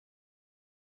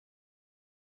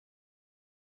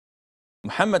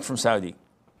Muhammad from Saudi.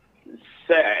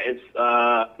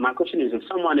 Sir, my question is, if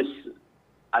someone is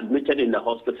admitted in the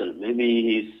hospital,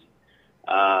 maybe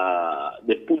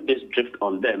they put this drift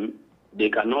on them, they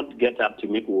cannot get up to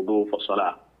make wudu for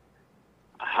Salah.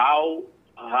 How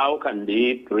can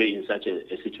they pray in such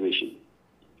a situation?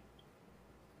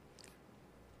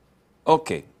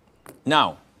 Okay,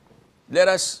 now let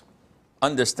us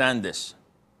understand this.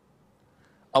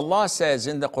 Allah says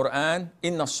in the Quran,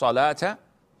 "Inna as-salata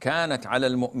kanat 'ala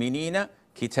al-mu'minina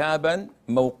kitaban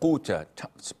mawquta."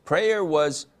 Prayer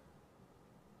was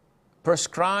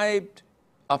prescribed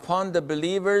upon the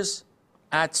believers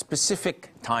at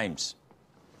specific times.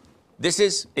 This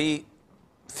is a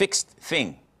fixed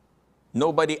thing.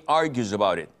 Nobody argues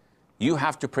about it. You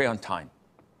have to pray on time.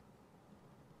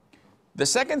 The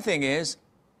second thing is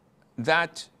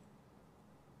that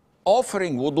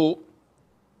offering wudu,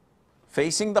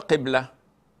 facing the qibla,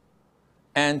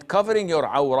 and covering your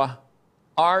awrah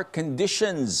are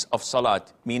conditions of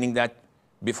salat, meaning that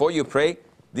before you pray,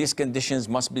 these conditions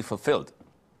must be fulfilled.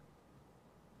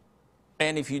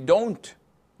 And if you don't,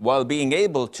 while being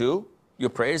able to, your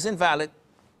prayer is invalid.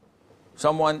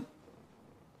 Someone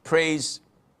prays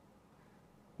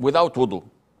without wudu,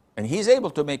 and he's able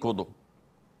to make wudu.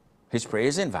 His prayer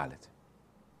is invalid.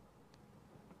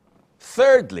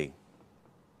 Thirdly,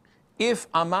 if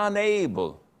I'm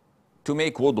unable to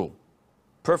make wudu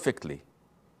perfectly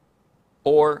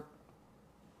or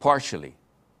partially,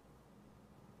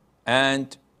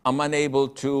 and I'm unable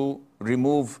to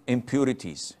remove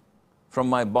impurities from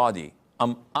my body,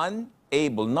 I'm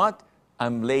unable, not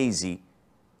I'm lazy,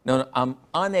 no, I'm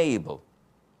unable.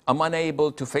 I'm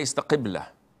unable to face the qibla.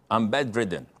 I'm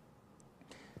bedridden.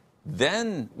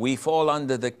 Then we fall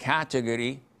under the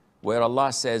category where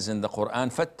Allah says in the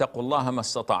Quran, فَاتَّقُوا اللَّهَ مَا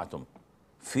اسْتَطَعْتُمْ.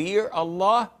 Fear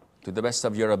Allah to the best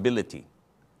of your ability.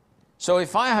 So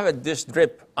if I have this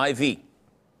drip IV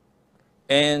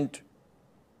and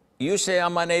you say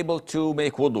I'm unable to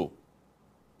make wudu,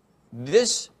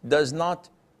 this does not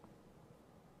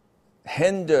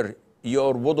hinder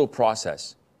your wudu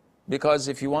process. Because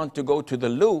if you want to go to the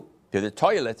loo, to the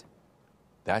toilet,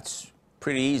 that's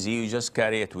pretty easy. You just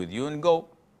carry it with you and go.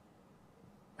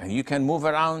 And you can move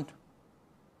around.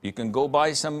 You can go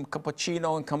buy some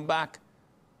cappuccino and come back.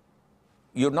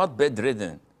 You're not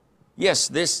bedridden. Yes,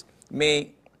 this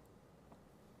may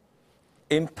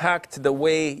impact the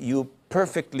way you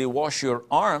perfectly wash your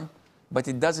arm, but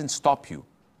it doesn't stop you.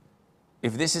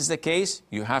 If this is the case,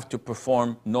 you have to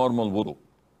perform normal wudu.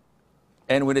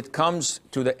 And when it comes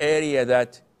to the area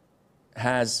that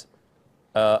has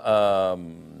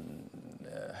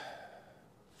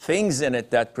things in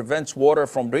it that prevents water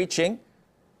from reaching,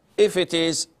 if it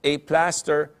is a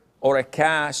plaster or a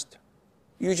cast,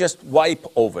 you just wipe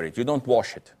over it. You don't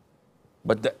wash it.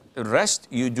 But the rest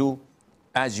you do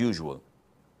as usual.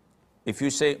 If you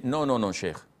say, no,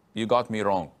 Sheikh, you got me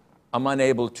wrong. I'm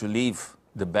unable to leave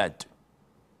the bed.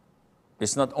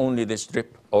 It's not only this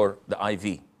drip or the IV.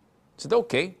 I said,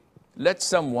 okay, let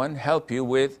someone help you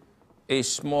with a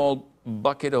small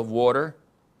bucket of water,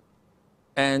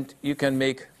 and you can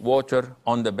make water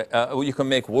on the bed. You can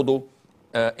make wudu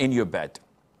in your bed.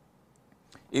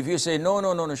 If you say,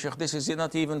 no, Sheikh, this is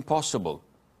not even possible.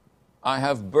 I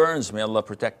have burns, may Allah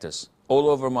protect us, all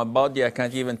over my body. I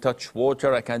can't even touch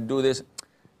water. I can't do this.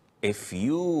 If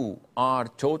you are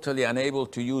totally unable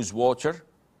to use water,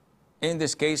 in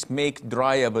this case, make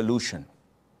dry ablution,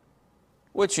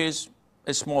 which is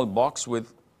a small box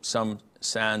with some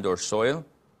sand or soil,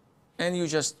 and you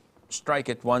just strike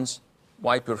it once,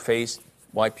 wipe your face,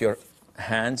 wipe your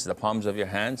hands, the palms of your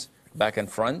hands, back and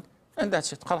front, and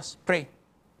that's it. Khalas, pray.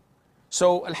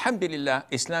 So, alhamdulillah,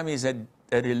 Islam is a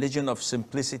religion of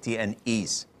simplicity and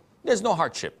ease. There's no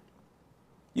hardship.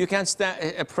 You can't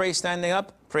pray standing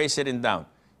up, pray sitting down.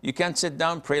 You can't sit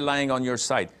down, pray lying on your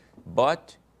side.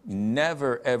 But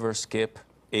never ever skip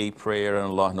a prayer, and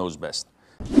Allah knows best.